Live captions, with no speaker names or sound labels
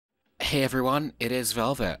Hey everyone, it is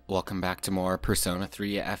Velvet. Welcome back to more Persona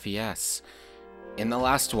 3 FES. In the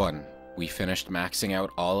last one, we finished maxing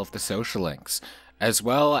out all of the social links, as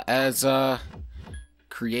well as,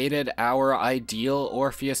 created our ideal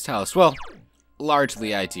Orpheus Talos. Well,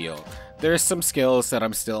 largely ideal. There's some skills that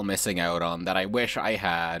I'm still missing out on that I wish I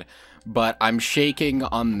had, but I'm shaking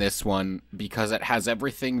on this one because it has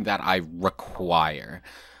everything that I require.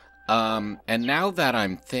 And now that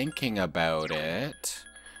I'm thinking about it,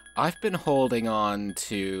 I've been holding on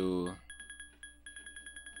to,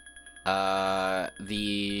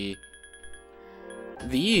 these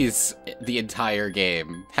the entire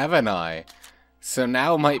game, haven't I? So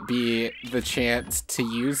now might be the chance to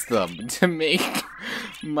use them to make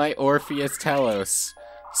my Orpheus Telos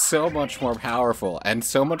so much more powerful and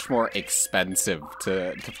so much more expensive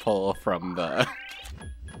to pull from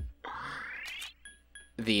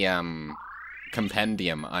the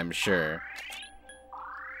compendium, I'm sure.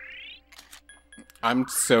 I'm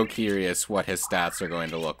so curious what his stats are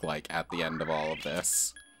going to look like at the end of all of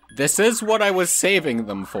this. This is what I was saving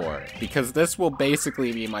them for, because this will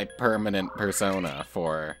basically be my permanent persona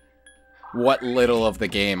for what little of the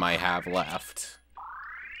game I have left.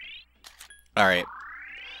 Alright.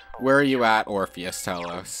 Where are you at, Orpheus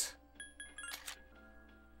Telos?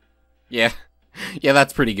 Yeah. Yeah,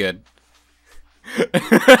 that's pretty good.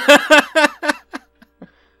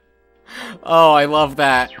 Oh, I love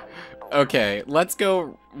that. Okay, let's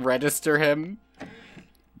go register him.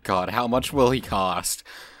 God, how much will he cost?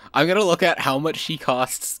 I'm gonna look at how much he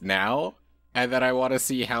costs now, and then I want to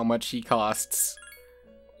see how much he costs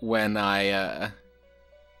when I,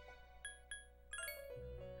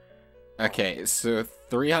 Okay, so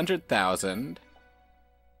 300,000.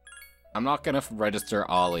 I'm not gonna register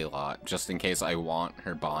Ollie Lot, just in case I want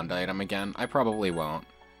her bond item again. I probably won't.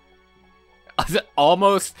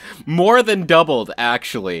 Almost more than doubled,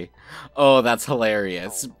 actually. Oh, that's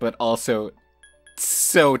hilarious, but also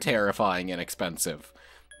so terrifying and expensive.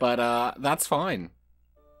 But, that's fine.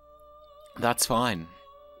 That's fine.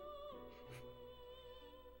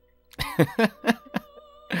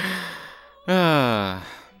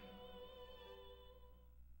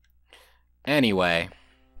 Anyway.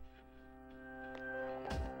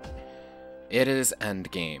 It is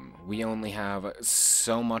Endgame. We only have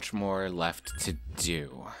so much more left to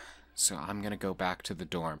do. So I'm gonna go back to the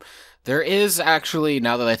dorm. There is actually,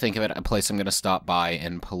 now that I think of it, a place I'm gonna stop by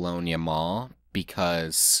in Polonia Mall,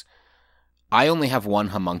 because I only have one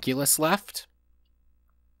homunculus left.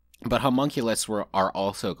 But homunculus are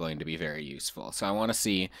also going to be very useful. So I want to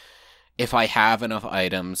see if I have enough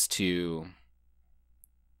items to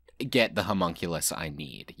get the homunculus I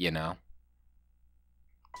need, you know?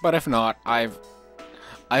 But if not, I've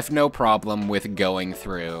no problem with going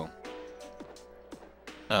through.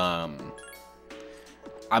 I've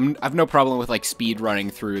no problem with like speed running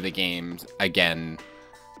through the games again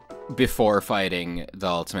before fighting the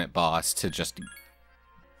ultimate boss to just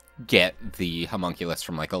get the homunculus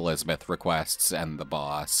from like Elizabeth requests and the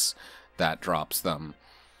boss that drops them.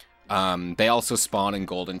 They also spawn in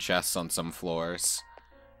golden chests on some floors.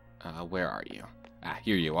 Where are you? Ah,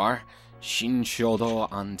 here you are.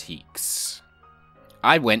 Shinshodo Antiques.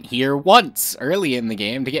 I went here once early in the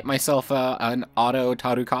game to get myself an auto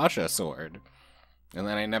Tarukasha sword. And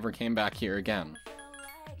then I never came back here again.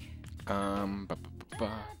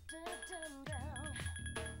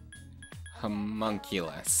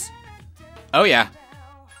 Homunculus. Oh yeah.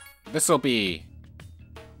 This'll be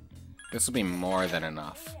more than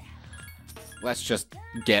enough. Let's just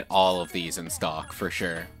get all of these in stock for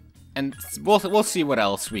sure. And we'll see what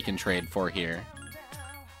else we can trade for here.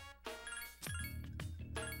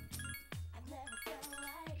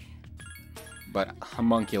 But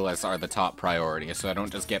homunculus are the top priority, so I don't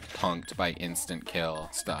just get punked by instant kill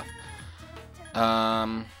stuff.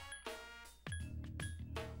 Why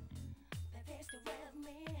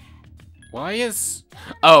is...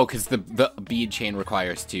 Oh, because the bead chain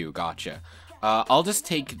requires 2. Gotcha. I'll just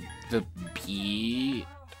take the bead...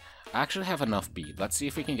 I actually have enough bead. Let's see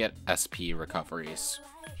if we can get SP recoveries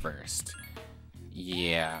first.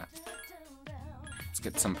 Yeah. Let's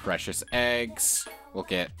get some precious eggs. We'll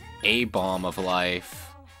get a bomb of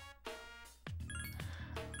life.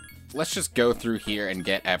 Let's just go through here and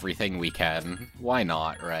get everything we can. Why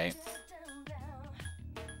not, right?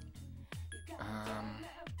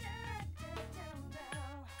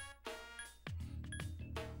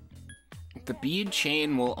 The bead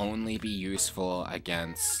chain will only be useful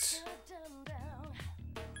against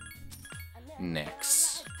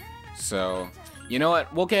Nyx. So, you know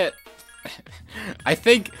what? We'll get... I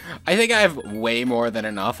think I have way more than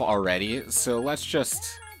enough already, so let's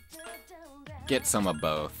just get some of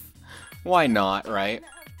both. Why not, right?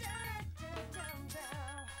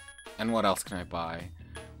 And what else can I buy?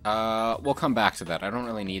 We'll come back to that. I don't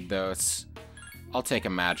really need those. I'll take a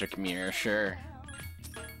magic mirror, sure.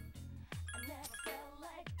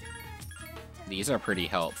 These are pretty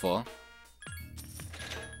helpful.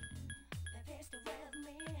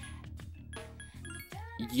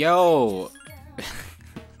 Yo!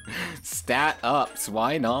 Stat ups,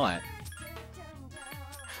 why not?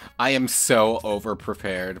 I am so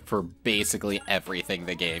over-prepared for basically everything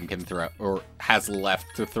the game can throw, or has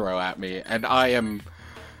left to throw at me, and I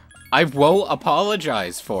won't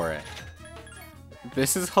apologize for it.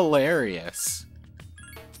 This is hilarious.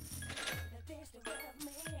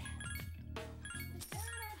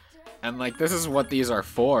 And, like, this is what these are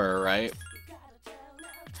for, right?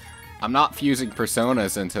 I'm not fusing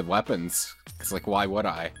personas into weapons. It's like, why would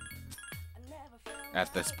I?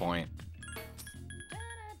 At this point.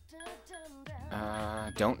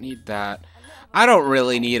 Don't need that. I don't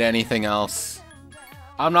really need anything else.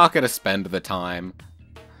 I'm not gonna spend the time.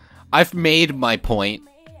 I've made my point.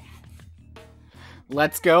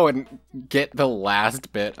 Let's go and get the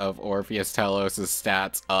last bit of Orpheus Telos'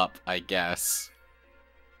 stats up, I guess.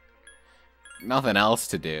 Nothing else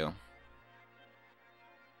to do.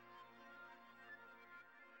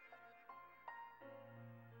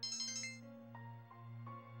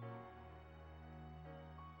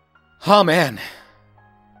 Oh man.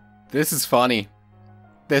 This is funny.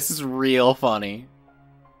 This is real funny.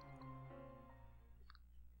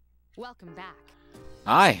 Welcome back.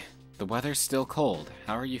 Hi. The weather's still cold.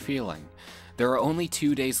 How are you feeling? There are only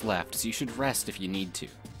 2 days left, so you should rest if you need to.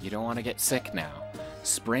 You don't want to get sick now.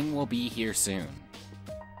 Spring will be here soon.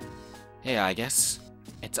 Hey, I guess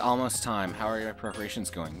it's almost time. How are your preparations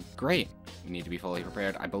going? Great. You need to be fully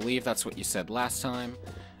prepared. I believe that's what you said last time.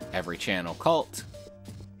 Every channel cult.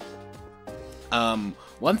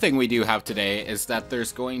 One thing we do have today is that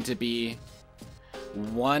there's going to be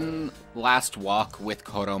one last walk with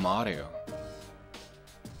Koromaru.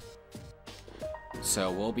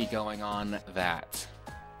 So we'll be going on that.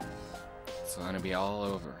 It's gonna be all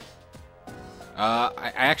over.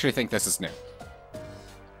 I actually think this is new.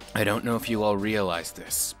 I don't know if you all realize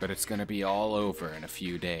this, but it's gonna be all over in a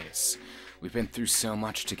few days. We've been through so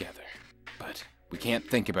much together, but we can't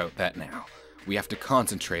think about that now. We have to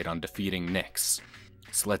concentrate on defeating Nyx.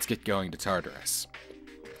 So let's get going to Tartarus.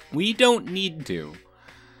 We don't need to.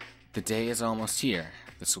 The day is almost here.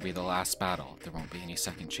 This will be the last battle. There won't be any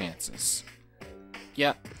second chances.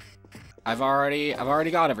 Yep. I've already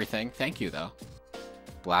got everything. Thank you, though.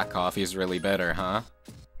 Black coffee is really bitter, huh?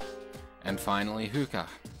 And finally, hookah.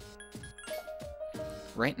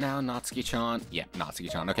 Right now, Natsuki-chan... Yeah,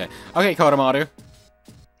 Natsuki-chan. Okay. Okay, Koromaru.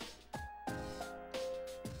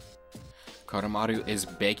 Koromaru is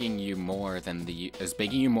begging you more than the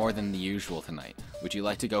usual tonight. Would you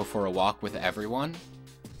like to go for a walk with everyone?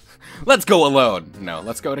 Let's go alone! No,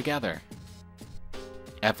 let's go together.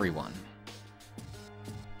 Everyone.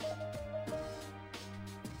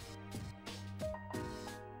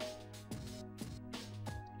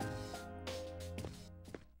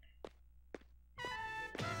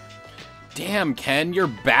 Damn, Ken, your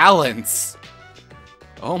balance!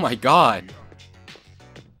 Oh my god.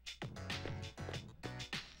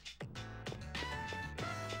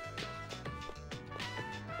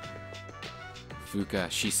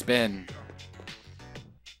 Fuka, she spin.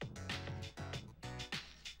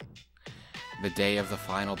 The day of the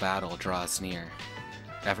final battle draws near.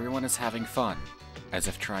 Everyone is having fun, as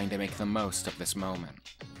if trying to make the most of this moment.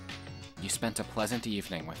 You spent a pleasant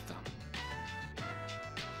evening with them.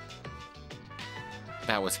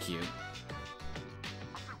 That was cute.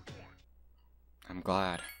 I'm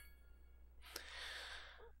glad.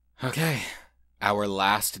 Okay, our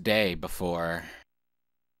last day before...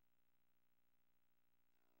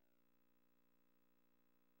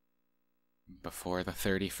 before the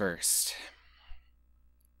 31st.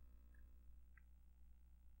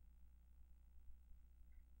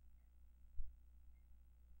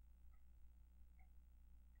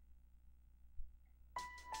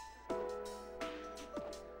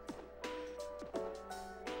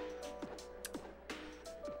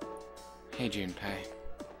 Hey, Junpei.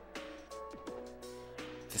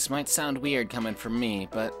 This might sound weird coming from me,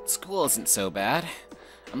 but school isn't so bad.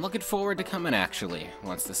 I'm looking forward to coming, actually,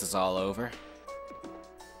 once this is all over.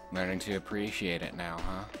 Learning to appreciate it now,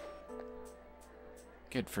 huh?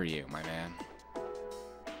 Good for you, my man.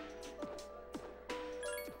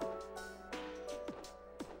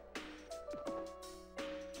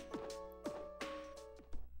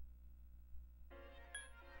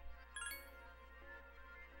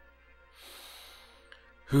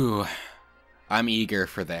 Whew. I'm eager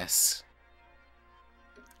for this.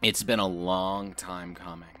 It's been a long time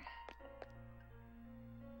coming.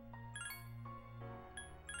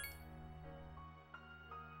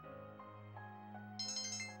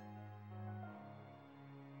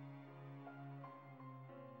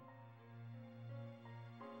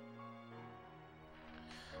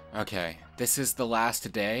 Okay, this is the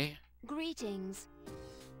last day. Greetings.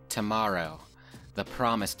 Tomorrow, the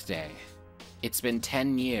promised day. It's been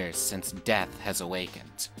 10 years since death has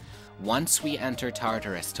awakened. Once we enter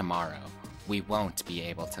Tartarus tomorrow, we won't be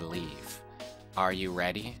able to leave. Are you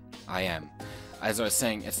ready? I am. As I was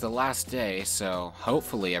saying, it's the last day, so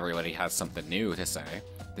hopefully everybody has something new to say.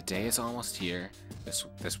 The day is almost here.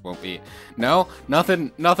 This won't be... No,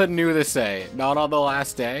 nothing new to say. Not on the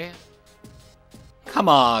last day. Come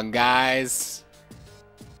on, guys.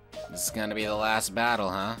 This is gonna be the last battle,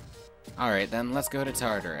 huh? Alright, then let's go to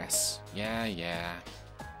Tartarus. Yeah.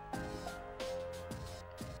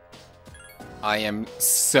 I am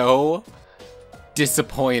so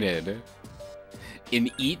disappointed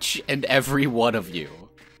in each and every one of you.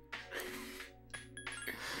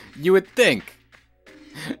 You would think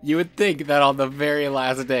that on the very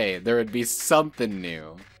last day there would be something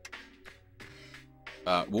new.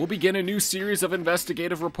 We'll begin a new series of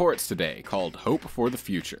investigative reports today called Hope for the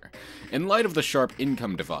Future. In light of the sharp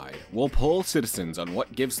income divide, we'll poll citizens on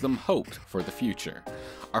what gives them hope for the future.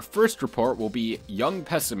 Our first report will be Young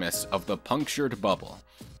Pessimists of the Punctured Bubble.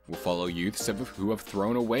 We'll follow youths who have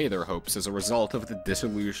thrown away their hopes as a result of the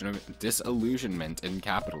disillusionment in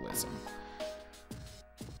capitalism.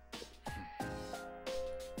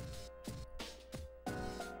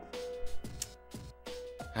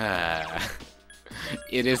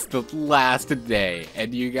 It is the last day,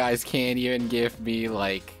 and you guys can't even give me,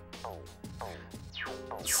 like,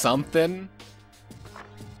 something?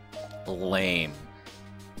 Lame.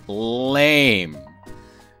 Lame.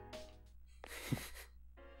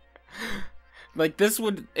 Like, this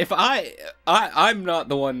would, if I'm not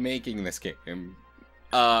the one making this game,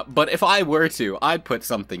 but if I were to, I'd put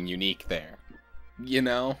something unique there, you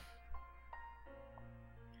know?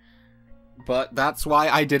 But that's why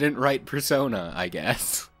I didn't write Persona, I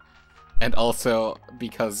guess. And also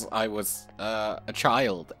because I was a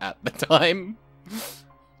child at the time.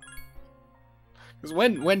 Because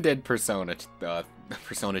when did Persona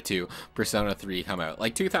 2, Persona 3 come out?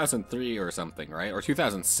 Like 2003 or something, right? Or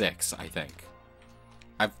 2006, I think.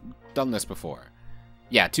 I've done this before.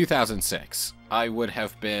 Yeah, 2006. I would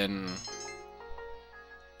have been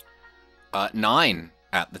 9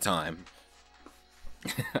 at the time.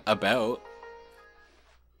 About.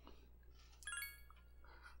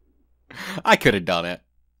 I could have done it.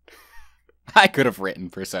 I could have written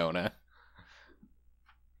Persona.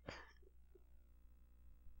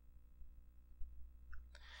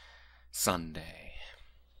 Sunday.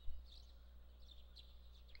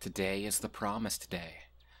 Today is the promised day.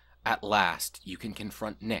 At last, you can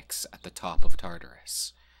confront Nyx at the top of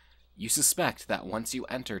Tartarus. You suspect that once you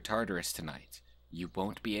enter Tartarus tonight, you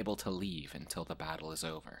won't be able to leave until the battle is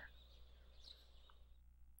over.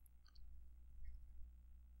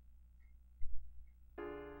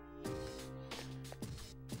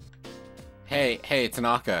 Hey,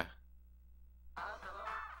 Tanaka.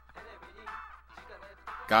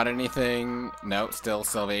 Got anything? No, still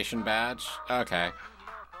Salvation Badge? Okay.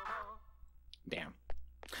 Damn.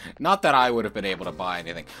 Not that I would have been able to buy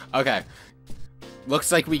anything. Okay.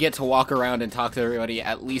 Looks like we get to walk around and talk to everybody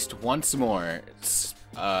at least once more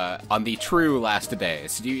on the true last day.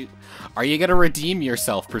 So are you going to redeem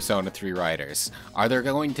yourself, Persona 3 writers? Are there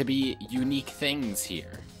going to be unique things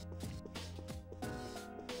here?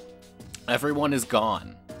 Everyone is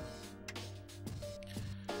gone.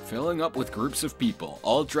 Filling up with groups of people,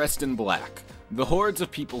 all dressed in black. The hordes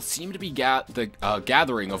of people seem to be gathering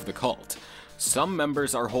of the cult. Some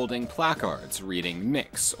members are holding placards reading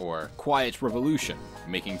Nyx or Quiet Revolution,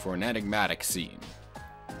 making for an enigmatic scene.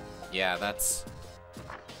 Yeah, that's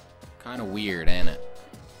kind of weird, ain't it?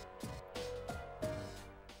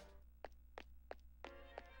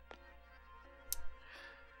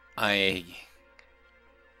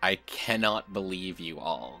 I cannot believe you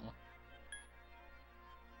all.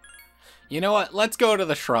 You know what? Let's go to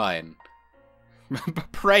the shrine.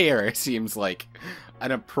 Prayer seems like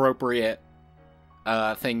an appropriate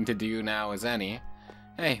thing to do now as any.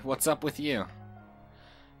 Hey, what's up with you?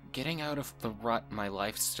 Getting out of the rut my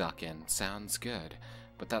life's stuck in sounds good,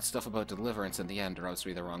 but that stuff about deliverance in the end rubs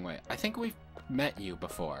me the wrong way. I think we've met you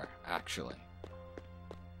before, actually.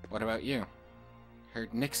 What about you?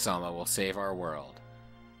 Heard Nyx-sama will save our world.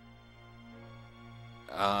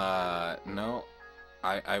 No.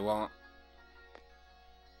 I won't.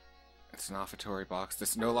 It's an offertory box.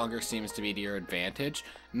 This no longer seems to be to your advantage.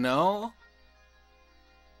 No?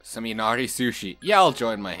 Some Inari sushi. Yeah, I'll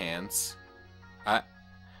join my hands.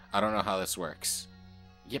 I don't know how this works.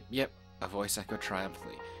 Yep. A voice echoed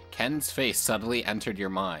triumphantly. Ken's face suddenly entered your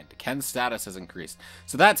mind. Ken's status has increased.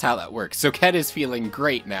 So that's how that works. So Ken is feeling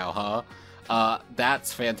great now, huh?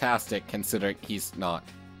 That's fantastic, considering he's not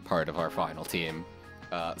part of our final team.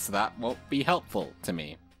 So that won't be helpful to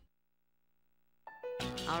me.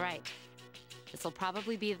 Alright. This will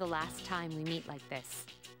probably be the last time we meet like this.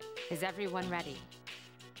 Is everyone ready?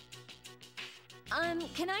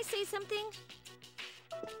 Can I say something?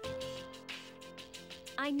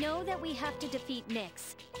 I know that we have to defeat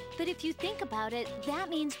Nyx, but if you think about it, that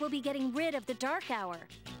means we'll be getting rid of the Dark Hour,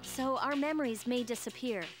 so our memories may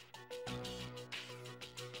disappear.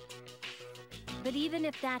 But even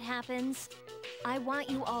if that happens, I want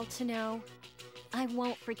you all to know, I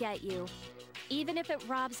won't forget you. Even if it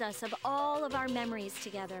robs us of all of our memories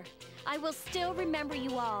together, I will still remember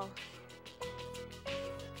you all.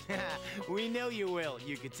 We know you will,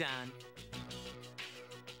 Yuka-tan.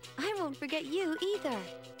 I won't forget you either.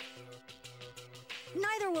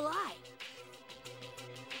 Neither will I.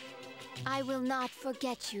 I will not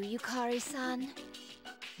forget you, Yukari-san.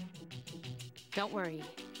 Don't worry.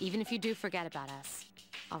 Even if you do forget about us,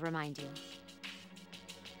 I'll remind you.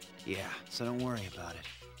 Yeah, so don't worry about it.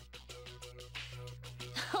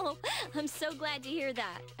 Oh, I'm so glad to hear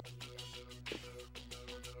that.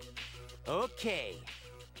 Okay.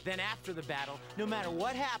 Then after the battle, no matter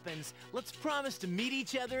what happens, let's promise to meet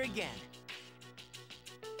each other again.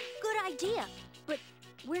 Good idea, but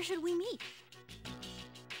where should we meet?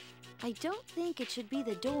 I don't think it should be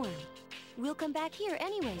the dorm. We'll come back here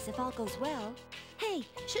anyways if all goes well. Hey,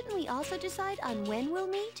 shouldn't we also decide on when we'll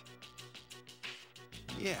meet?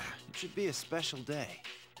 Yeah, it should be a special day.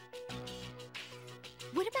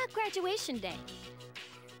 What about graduation day?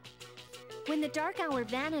 When the Dark Hour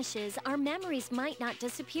vanishes, our memories might not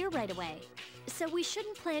disappear right away. So we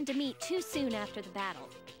shouldn't plan to meet too soon after the battle.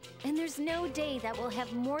 And there's no day that will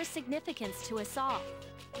have more significance to us all.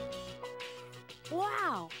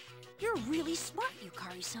 Wow! You're really smart,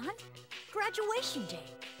 Yukari-san. Graduation day.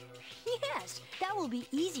 Yes, that will be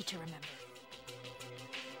easy to remember.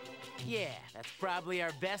 Yeah, that's probably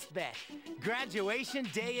our best bet. Graduation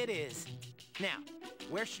day it is. Now,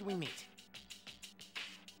 where should we meet?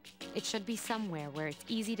 It should be somewhere where it's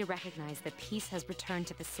easy to recognize that peace has returned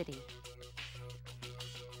to the city.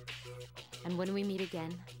 And when we meet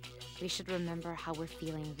again, we should remember how we're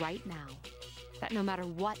feeling right now. That no matter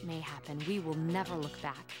what may happen, we will never look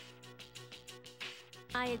back.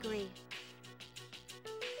 I agree.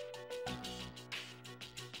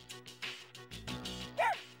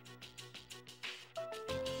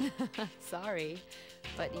 Sorry,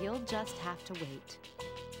 but you'll just have to wait.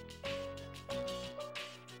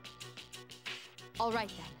 All right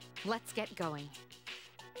then, let's get going.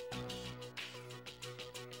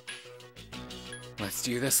 Let's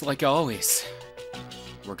do this like always.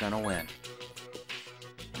 We're gonna win.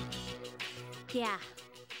 Yeah.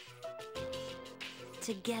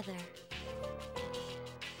 Together.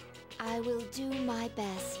 I will do my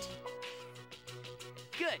best.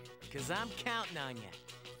 Good, because I'm counting on you.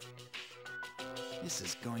 This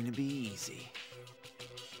is going to be easy.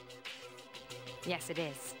 Yes, it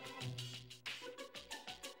is.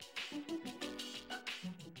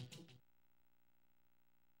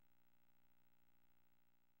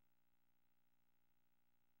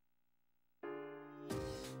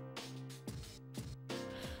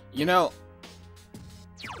 You know,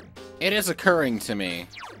 it is occurring to me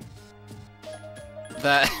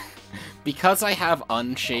that because I have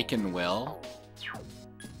unshaken will,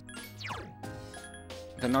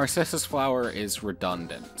 the Narcissus Flower is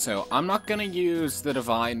redundant. So I'm not gonna use the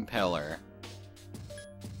Divine Pillar.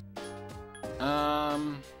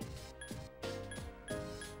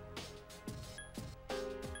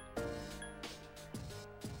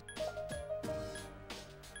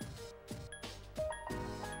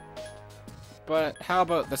 But how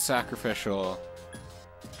about the Sacrificial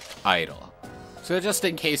Idol? So just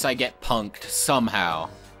in case I get punked somehow,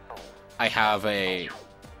 I have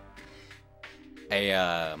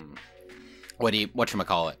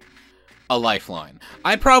whatchamacallit? A lifeline.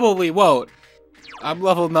 I probably won't. I'm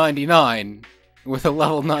level 99 with a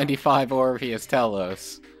level 95 Orpheus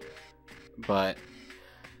Telos. But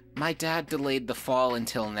my dad delayed the fall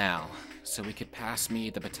until now, so he could pass me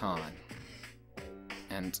the baton.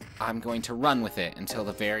 And I'm going to run with it until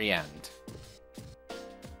the very end.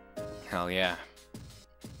 Hell yeah.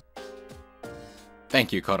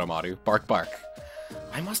 Thank you, Koromaru. Bark, bark.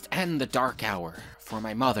 I must end the Dark Hour for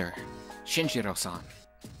my mother, Shinjiro-san.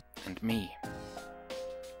 and me.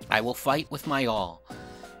 I will fight with my all.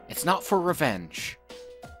 It's not for revenge.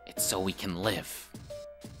 It's so we can live.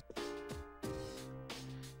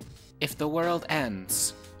 If the world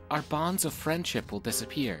ends, our bonds of friendship will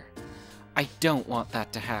disappear. I don't want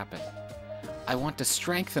that to happen. I want to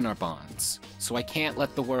strengthen our bonds, so I can't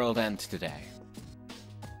let the world end today.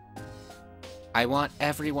 I want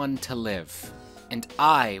everyone to live, and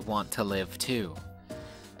I want to live too.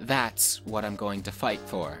 That's what I'm going to fight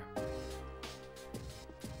for.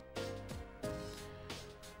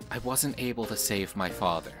 I wasn't able to save my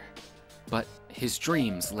father, but his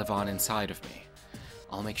dreams live on inside of me.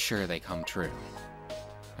 I'll make sure they come true.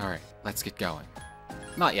 Alright, let's get going.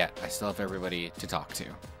 Not yet, I still have everybody to talk to.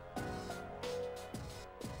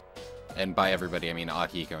 And by everybody, I mean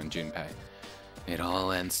Akiko and Junpei. It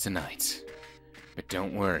all ends tonight. But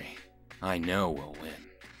don't worry, I know we'll win.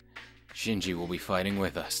 Shinji will be fighting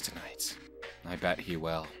with us tonight. I bet he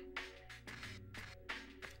will.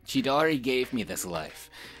 Chidori gave me this life,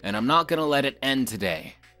 and I'm not gonna let it end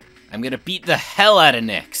today. I'm gonna beat the hell out of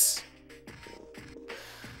Nyx!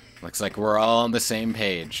 Looks like we're all on the same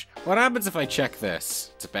page. What happens if I check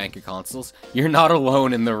this? It's a bank of consoles. You're not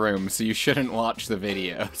alone in the room, so you shouldn't watch the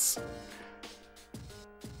videos.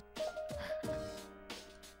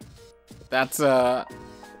 That's,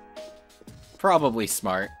 probably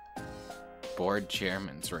smart. Board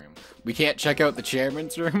chairman's room. We can't check out the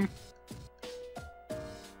chairman's room?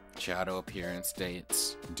 Shadow appearance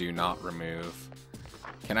dates. Do not remove.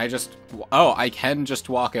 Can I just... Oh, I can just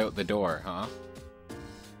walk out the door, huh?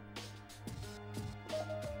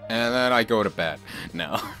 And then I go to bed.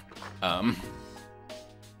 No.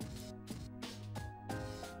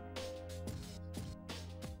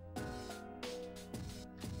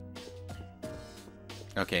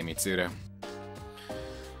 Okay, Mitsuda.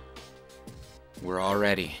 We're all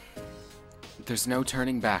ready. There's no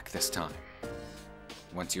turning back this time.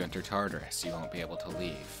 Once you enter Tartarus, you won't be able to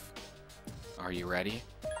leave. Are you ready?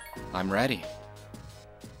 I'm ready.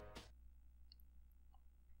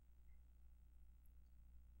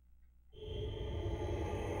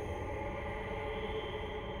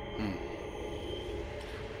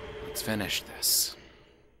 Let's finish this.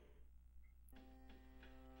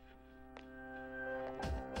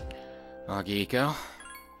 Agiko.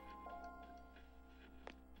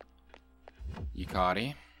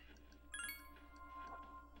 Yukari.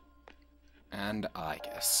 And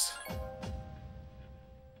Igus.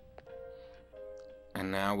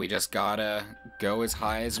 And now we just gotta go as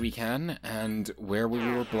high as we can, and where we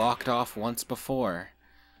were blocked off once before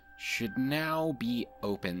should now be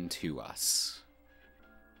open to us.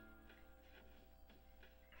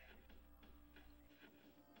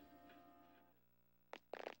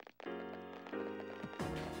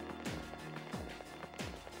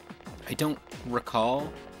 I don't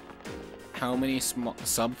recall how many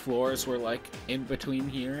subfloors were like in between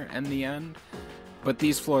here and the end, but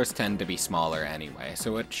these floors tend to be smaller anyway,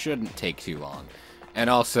 so it shouldn't take too long. And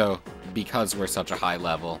also, because we're such a high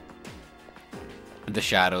level, the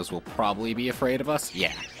shadows will probably be afraid of us.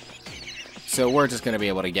 Yeah. So we're just going to be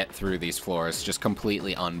able to get through these floors just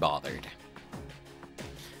completely unbothered.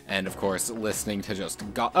 And of course, listening to just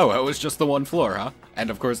oh, it was just the one floor, huh? And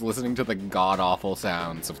of course, listening to the god-awful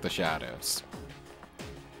sounds of the shadows.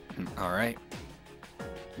 Alright.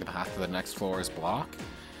 The path to the next floor is blocked,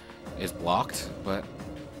 but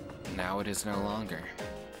now it is no longer.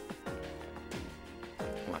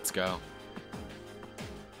 Let's go.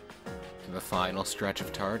 To the final stretch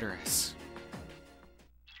of Tartarus.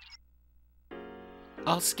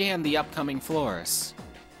 I'll scan the upcoming floors.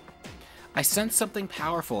 I sense something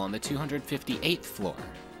powerful on the 258th floor.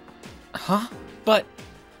 Huh? But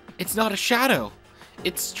it's not a shadow.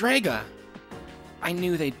 It's Strega. I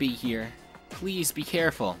knew they'd be here. Please be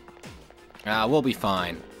careful. We'll be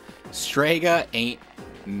fine. Strega ain't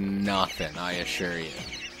nothing, I assure you.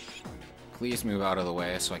 Please move out of the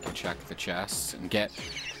way so I can check the chests and get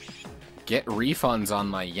refunds on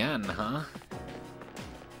my yen, huh?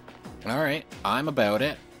 Alright, I'm about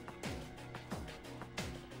it.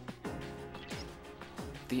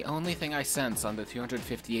 The only thing I sense on the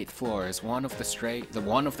 258th floor is one of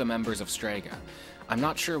the members of Strega. I'm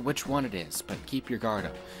not sure which one it is, but keep your guard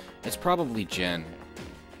up. It's probably Jin.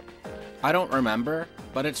 I don't remember,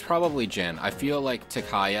 but it's probably Jin. I feel like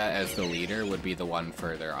Takaya as the leader would be the one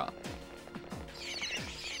further up.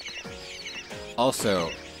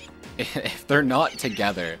 Also, if they're not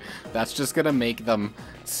together, that's just gonna make them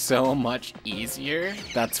so much easier.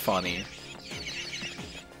 That's funny.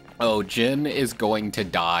 Oh, Jin is going to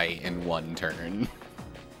die in one turn.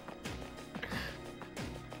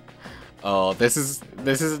 Oh, this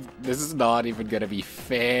is not even gonna be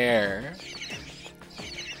fair.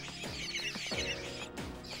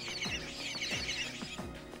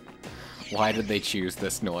 Why did they choose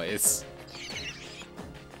this noise?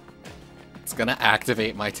 It's gonna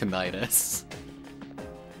activate my tinnitus.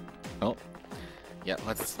 Oh. Yeah,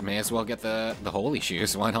 may as well get the holy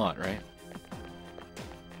shoes. Why not, right?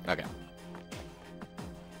 Okay.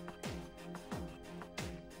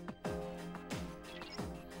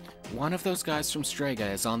 One of those guys from Strega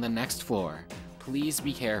is on the next floor. Please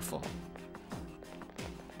be careful.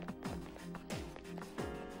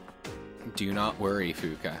 Do not worry,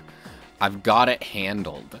 Fuka. I've got it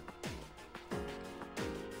handled.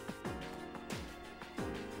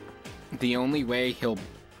 The only way he'll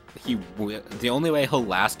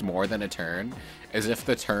last more than a turn is if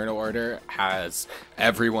the turn order has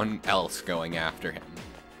everyone else going after him.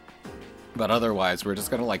 But otherwise, we're just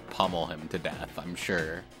gonna like pummel him to death, I'm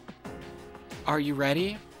sure. Are you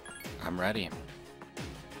ready? I'm ready.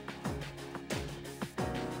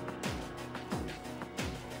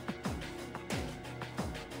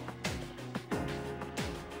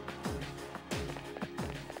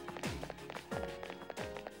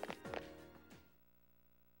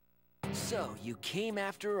 So, you came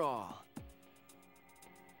after all.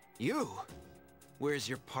 You? Where's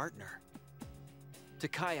your partner?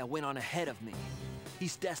 Takaya went on ahead of me.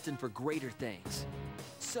 He's destined for greater things.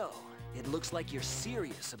 So, it looks like you're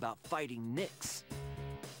serious about fighting Nyx.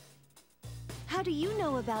 How do you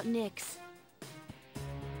know about Nyx?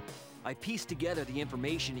 I pieced together the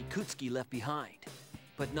information Ikutsuki left behind,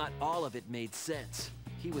 but not all of it made sense.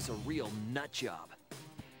 He was a real nutjob.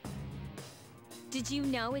 Did you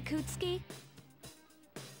know Ikutsuki?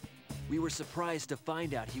 We were surprised to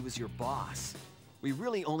find out he was your boss. We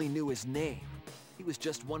really only knew his name. He was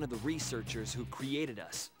just one of the researchers who created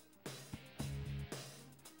us.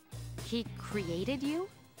 He created you?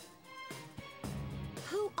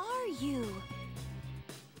 Who are you?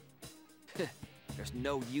 There's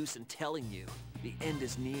no use in telling you. The end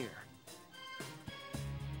is near.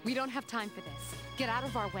 We don't have time for this. Get out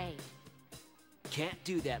of our way. Can't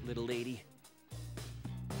do that, little lady.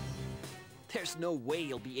 There's no way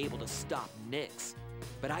you'll be able to stop Nyx.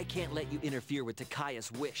 But I can't let you interfere with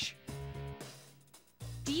Takaya's wish.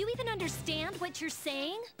 Do you even understand what you're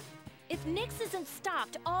saying? If Nyx isn't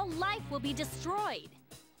stopped, all life will be destroyed.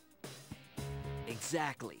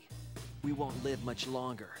 Exactly. We won't live much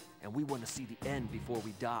longer, and we want to see the end before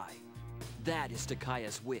we die. That is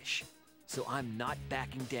Takaya's wish, so I'm not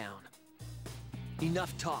backing down.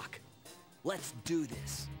 Enough talk. Let's do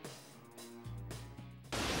this.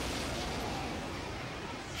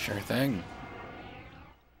 Sure thing.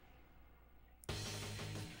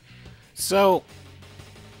 So,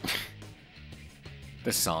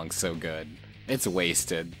 this song's so good. It's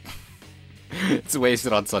wasted. It's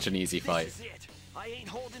wasted on such an easy fight. This is it. I ain't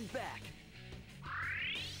holding back.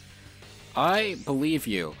 I believe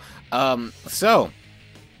you. So,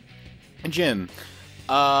 Jim,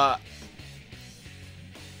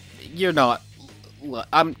 you're not,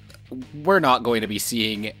 we're not going to be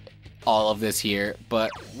seeing all of this here, but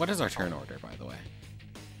what is our turn order, by the way?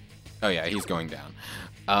 Oh yeah, he's going down.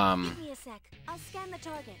 Give me a sec. I'll scan the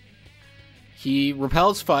target. He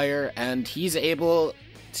repels fire, and he's able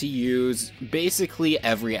to use basically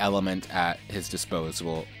every element at his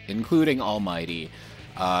disposal, including Almighty.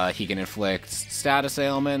 He can inflict status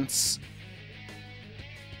ailments,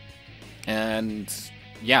 and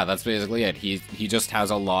yeah, that's basically it. He just has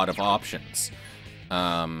a lot of options.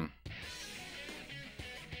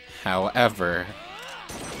 However,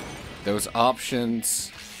 those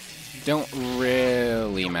options don't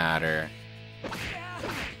really matter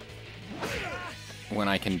when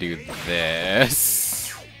I can do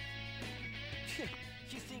this.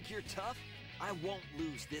 You think you're tough? I won't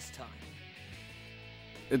lose this time.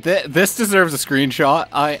 This deserves a screenshot,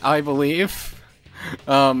 I believe.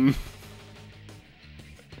 I've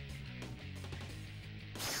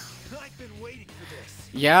been waiting for this.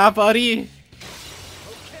 Yeah, buddy.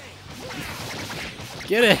 Okay.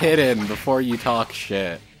 Get a hit in before you talk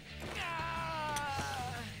shit.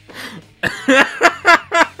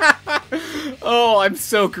 Oh, I'm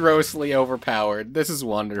so grossly overpowered. This is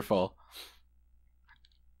wonderful.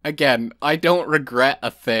 Again, I don't regret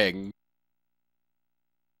a thing.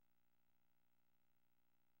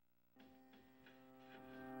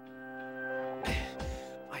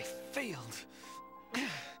 I failed.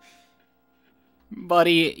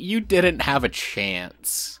 Buddy, you didn't have a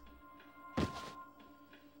chance.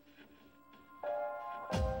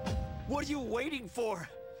 What are you waiting for?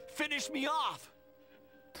 Finish me off!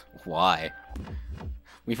 Why?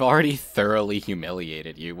 We've already thoroughly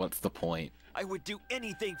humiliated you. What's the point? I would do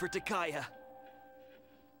anything for Takaya.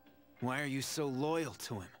 Why are you so loyal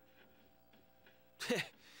to him?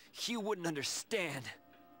 You wouldn't understand.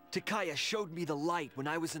 Takaya showed me the light when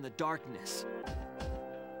I was in the darkness.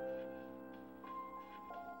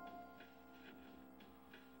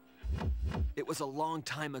 It was a long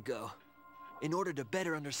time ago. In order to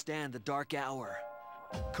better understand the Dark Hour,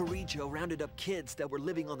 Kirijo rounded up kids that were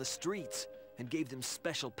living on the streets and gave them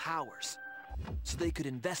special powers, so they could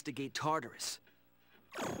investigate Tartarus.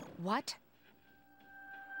 What?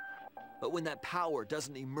 But when that power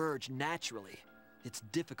doesn't emerge naturally, it's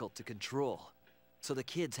difficult to control. So the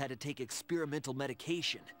kids had to take experimental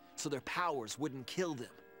medication so their powers wouldn't kill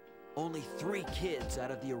them. Only 3 kids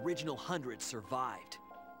out of the original 100 survived.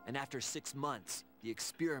 And after 6 months, the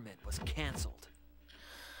experiment was cancelled.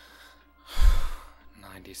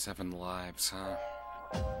 97 lives, huh?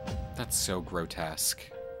 That's so grotesque.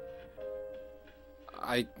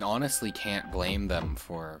 I honestly can't blame them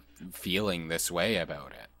for feeling this way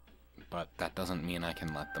about it. But that doesn't mean I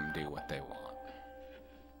can let them do what they want.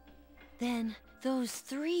 Then, those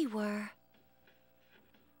 3 were...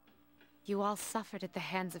 You all suffered at the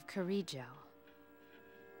hands of Kirijo.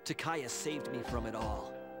 Takaya saved me from it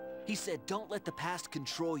all. He said, don't let the past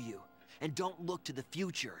control you, and don't look to the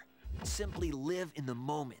future. Simply live in the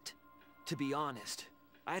moment. To be honest,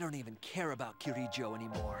 I don't even care about Kirijo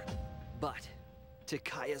anymore. But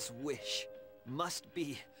Takaya's wish must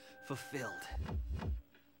be fulfilled.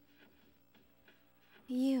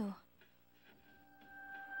 You.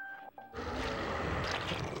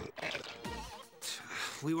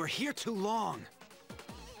 We were here too long.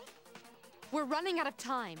 We're running out of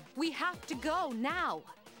time. We have to go now.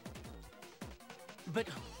 But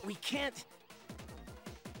we can't...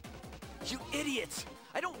 You idiots!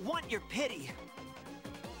 I don't want your pity!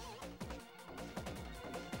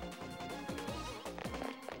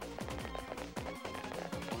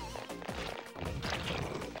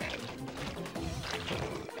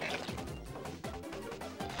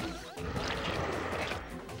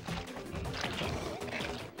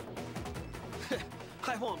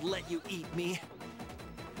 I won't let you eat me.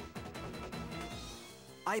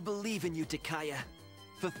 I believe in you, Takaya.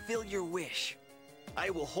 Fulfill your wish. I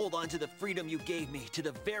will hold on to the freedom you gave me to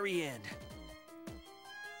the very end.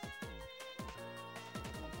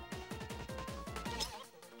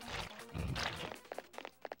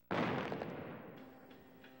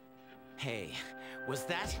 Hey, was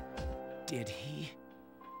that... Did he...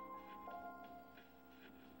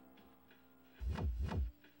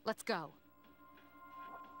 Let's go.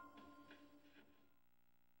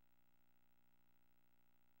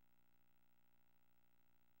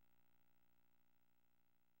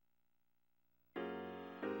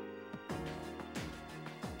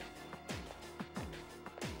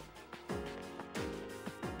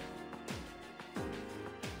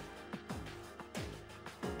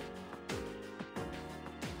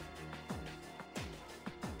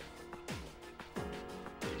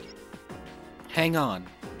 Hang on.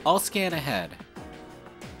 I'll scan ahead.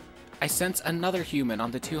 I sense another human on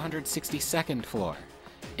the 262nd floor.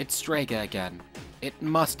 It's Strega again. It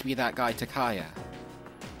must be that guy Takaya.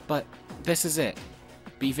 But this is it.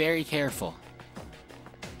 Be very careful.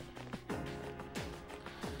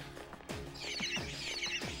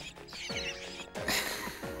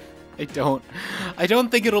 I don't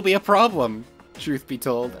think it'll be a problem, truth be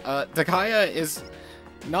told. Takaya is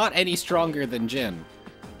not any stronger than Jin.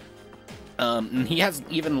 He has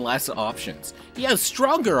even less options. He has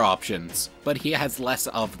stronger options, but he has less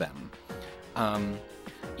of them.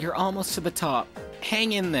 You're almost to the top.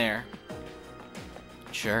 Hang in there.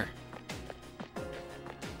 Sure.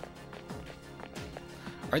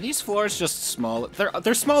 Are these floors just small?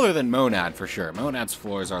 They're smaller than Monad for sure. Monad's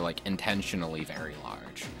floors are like intentionally very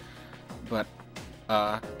large. But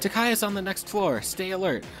Takaya's on the next floor. Stay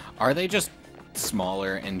alert. Are they just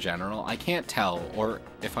smaller in general? I can't tell, or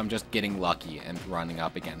if I'm just getting lucky and running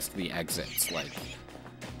up against the exits, like,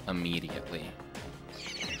 immediately.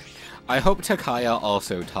 I hope Takaya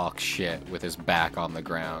also talks shit with his back on the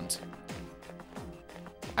ground.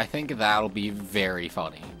 I think that'll be very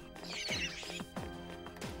funny.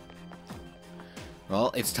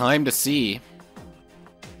 Well, it's time to see.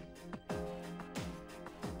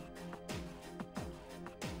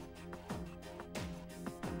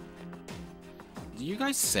 Do you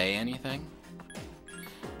guys say anything?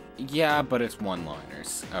 Yeah, but it's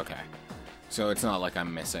one-liners. Okay. So it's not like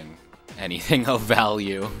I'm missing anything of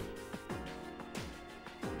value.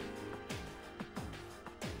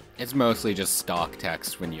 It's mostly just stock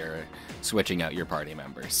text when you're switching out your party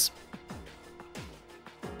members.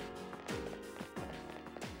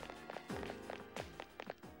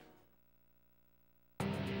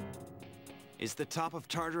 Is the top of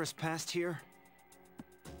Tartarus past here?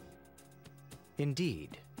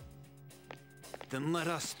 Indeed. Then let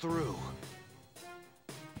us through.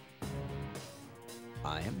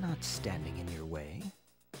 I am not standing in your way.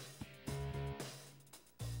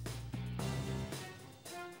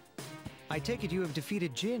 I take it you have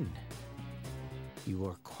defeated Jin. You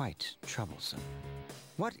are quite troublesome.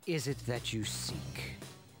 What is it that you seek?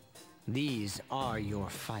 These are your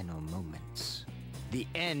final moments. The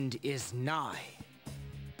end is nigh.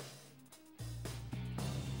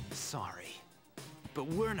 Sorry, but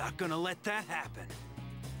we're not gonna let that happen.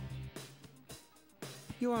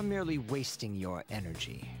 You are merely wasting your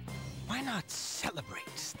energy. Why not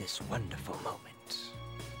celebrate this wonderful moment?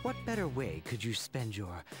 What better way could you spend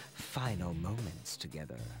your final moments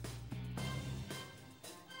together?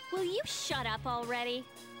 Will you shut up already?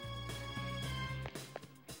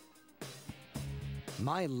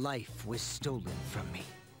 My life was stolen from me.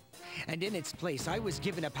 And in its place, I was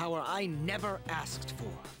given a power I never asked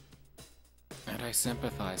for. And I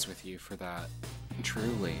sympathize with you for that.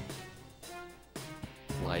 Truly.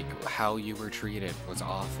 Like, how you were treated was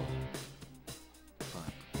awful.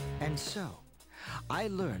 But... And so, I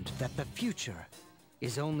learned that the future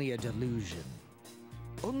is only a delusion.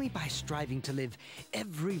 Only by striving to live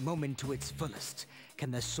every moment to its fullest can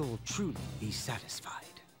the soul truly be satisfied.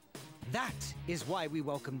 That is why we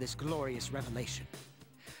welcome this glorious revelation.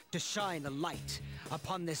 To shine a light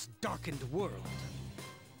upon this darkened world.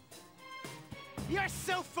 You're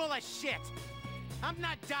so full of shit! I'm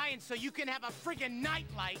not dying so you can have a friggin'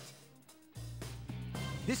 nightlight!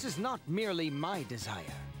 This is not merely my desire.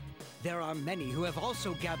 There are many who have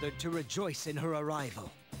also gathered to rejoice in her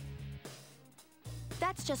arrival.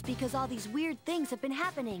 That's just because all these weird things have been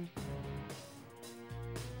happening.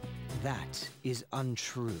 That is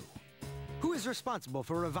untrue. Who is responsible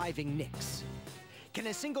for reviving Nyx? Can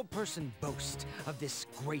a single person boast of this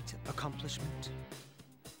great accomplishment?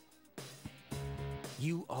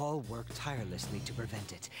 You all worked tirelessly to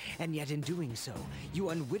prevent it, and yet in doing so, you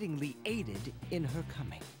unwittingly aided in her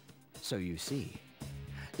coming. So you see,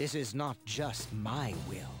 this is not just my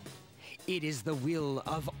will. It is the will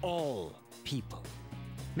of all people.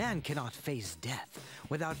 Man cannot face death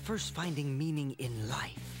without first finding meaning in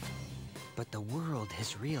life. But the world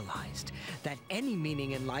has realized that any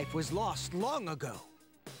meaning in life was lost long ago.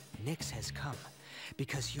 Nyx has come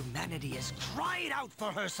because humanity has cried out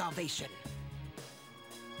for her salvation.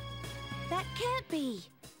 That can't be.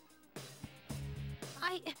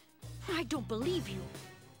 I don't believe you.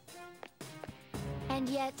 And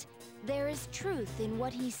yet, there is truth in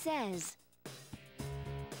what he says.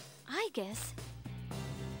 I guess.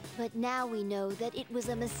 But now we know that it was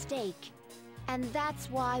a mistake. And that's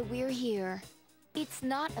why we're here. It's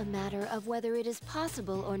not a matter of whether it is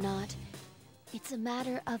possible or not. It's a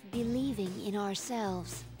matter of believing in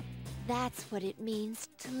ourselves. That's what it means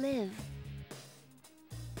to live.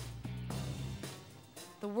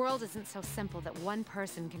 The world isn't so simple that one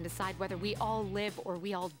person can decide whether we all live or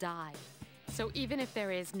we all die. So even if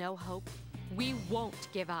there is no hope, we won't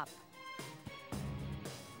give up.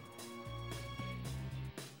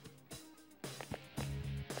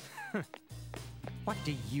 What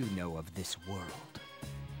do you know of this world?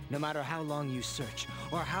 No matter how long you search,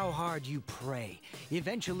 or how hard you pray,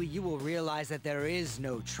 eventually you will realize that there is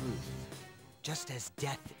no truth. Just as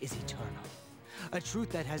death is eternal. A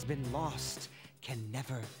truth that has been lost can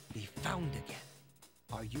never be found again.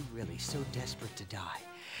 Are you really so desperate to die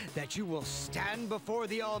that you will stand before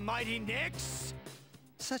the almighty Nyx?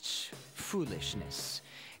 Such foolishness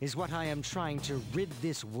is what I am trying to rid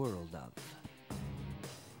this world of.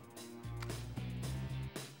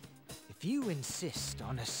 If you insist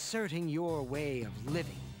on asserting your way of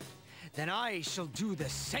living, then I shall do the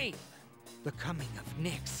same. The coming of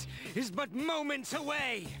Nyx is but moments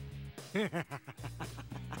away! Did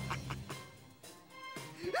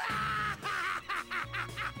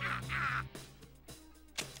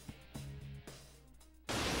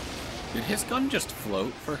his gun just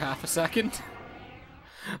float for half a second?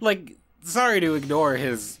 Like, sorry to ignore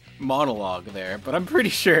his monologue there, but I'm pretty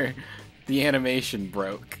sure the animation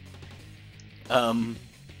broke. You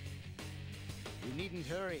needn't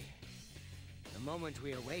hurry. The moment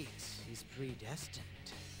we await is predestined.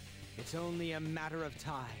 It's only a matter of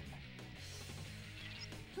time.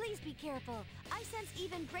 Please be careful. I sense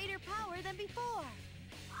even greater power than before.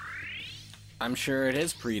 I'm sure it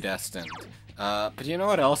is predestined. But you know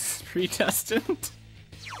what else is predestined?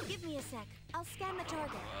 Give me a sec. I'll scan the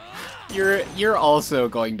target. You're also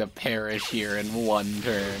going to perish here in one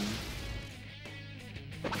turn.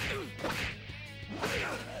 Okay.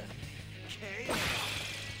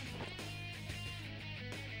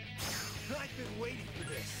 I've been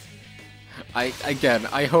Again,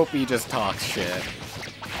 I hope he just talks shit.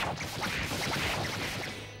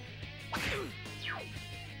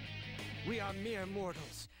 We are mere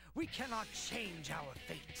mortals. We cannot change our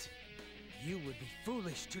fate. You would be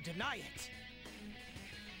foolish to deny it.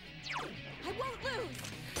 I won't lose!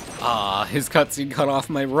 Ah, his cutscene cut off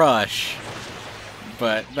my rush.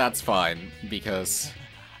 But that's fine, because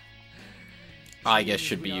I guess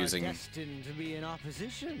should be using... destined to be in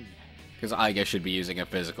opposition. Because I guess should be using a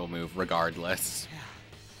physical move regardless.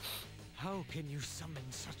 How can you summon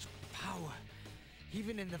such power,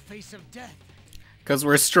 even in the face of death? Because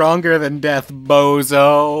we're stronger than death,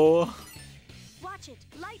 bozo! Watch it!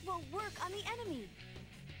 Light will work on the enemy!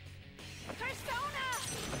 Persona!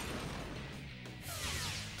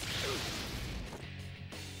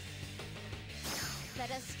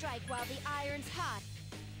 Let us strike while the iron's hot.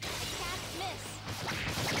 I can't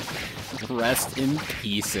miss. Rest in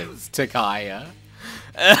pieces, Takaya.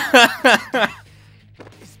 It's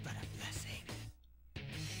but a blessing.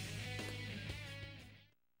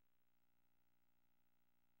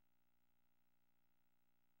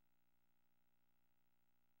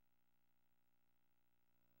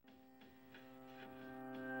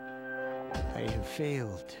 I have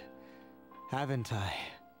failed, haven't I?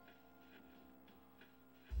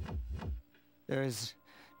 There is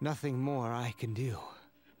nothing more I can do.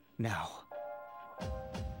 Now,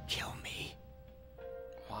 kill me.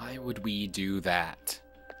 Why would we do that?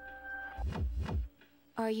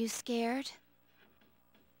 Are you scared?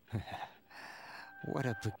 What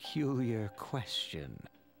a peculiar question.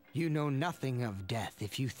 You know nothing of death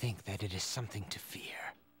if you think that it is something to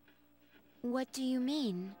fear. What do you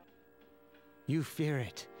mean? You fear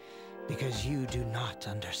it because you do not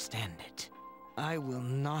understand it. I will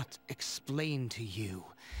not explain to you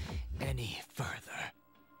any further.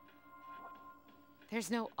 There's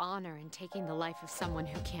no honor in taking the life of someone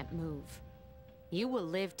who can't move. You will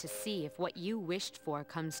live to see if what you wished for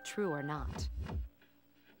comes true or not.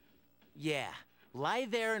 Yeah, lie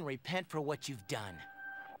there and repent for what you've done.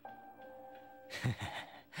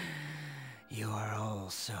 You are all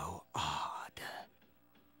so odd.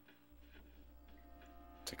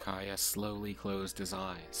 Takaya slowly closed his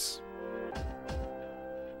eyes.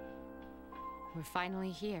 We're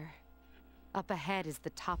finally here. Up ahead is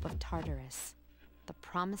the top of Tartarus, the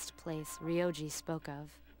promised place Ryoji spoke of.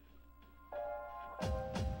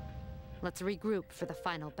 Let's regroup for the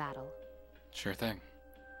final battle. Sure thing.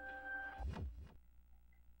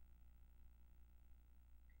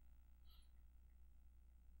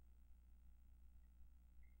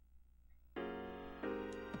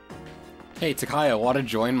 Hey, Takaya, want to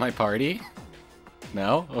join my party?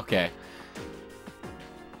 No? Okay.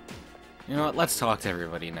 You know what, let's talk to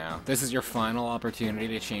everybody now. This is your final opportunity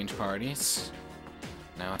to change parties.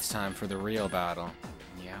 Now it's time for the real battle.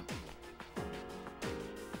 Yeah.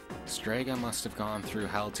 Strega must have gone through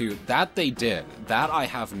hell too. That they did. That I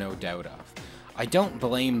have no doubt of. I don't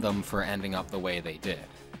blame them for ending up the way they did.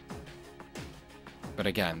 But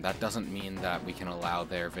again, that doesn't mean that we can allow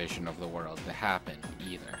their vision of the world to happen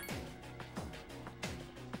either.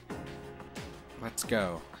 Let's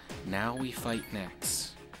go. Now we fight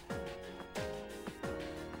Nyx.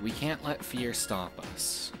 We can't let fear stop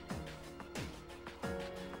us.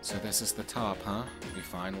 So this is the top, huh? We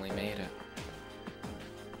finally made it.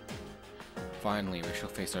 Finally, we shall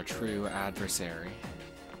face our true adversary.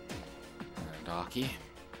 And Aki,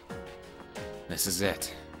 this is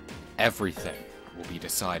it. Everything will be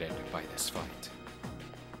decided by this fight.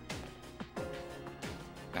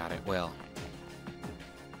 That it will.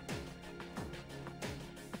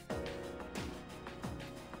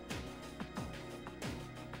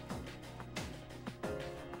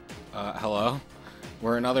 Hello?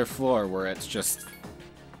 We're another floor where it's just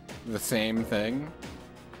the same thing?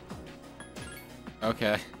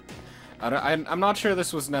 Okay. I'm not sure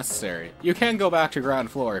this was necessary. You can go back to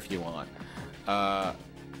ground floor if you want. I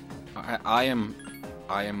am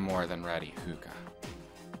more than ready, Fuka.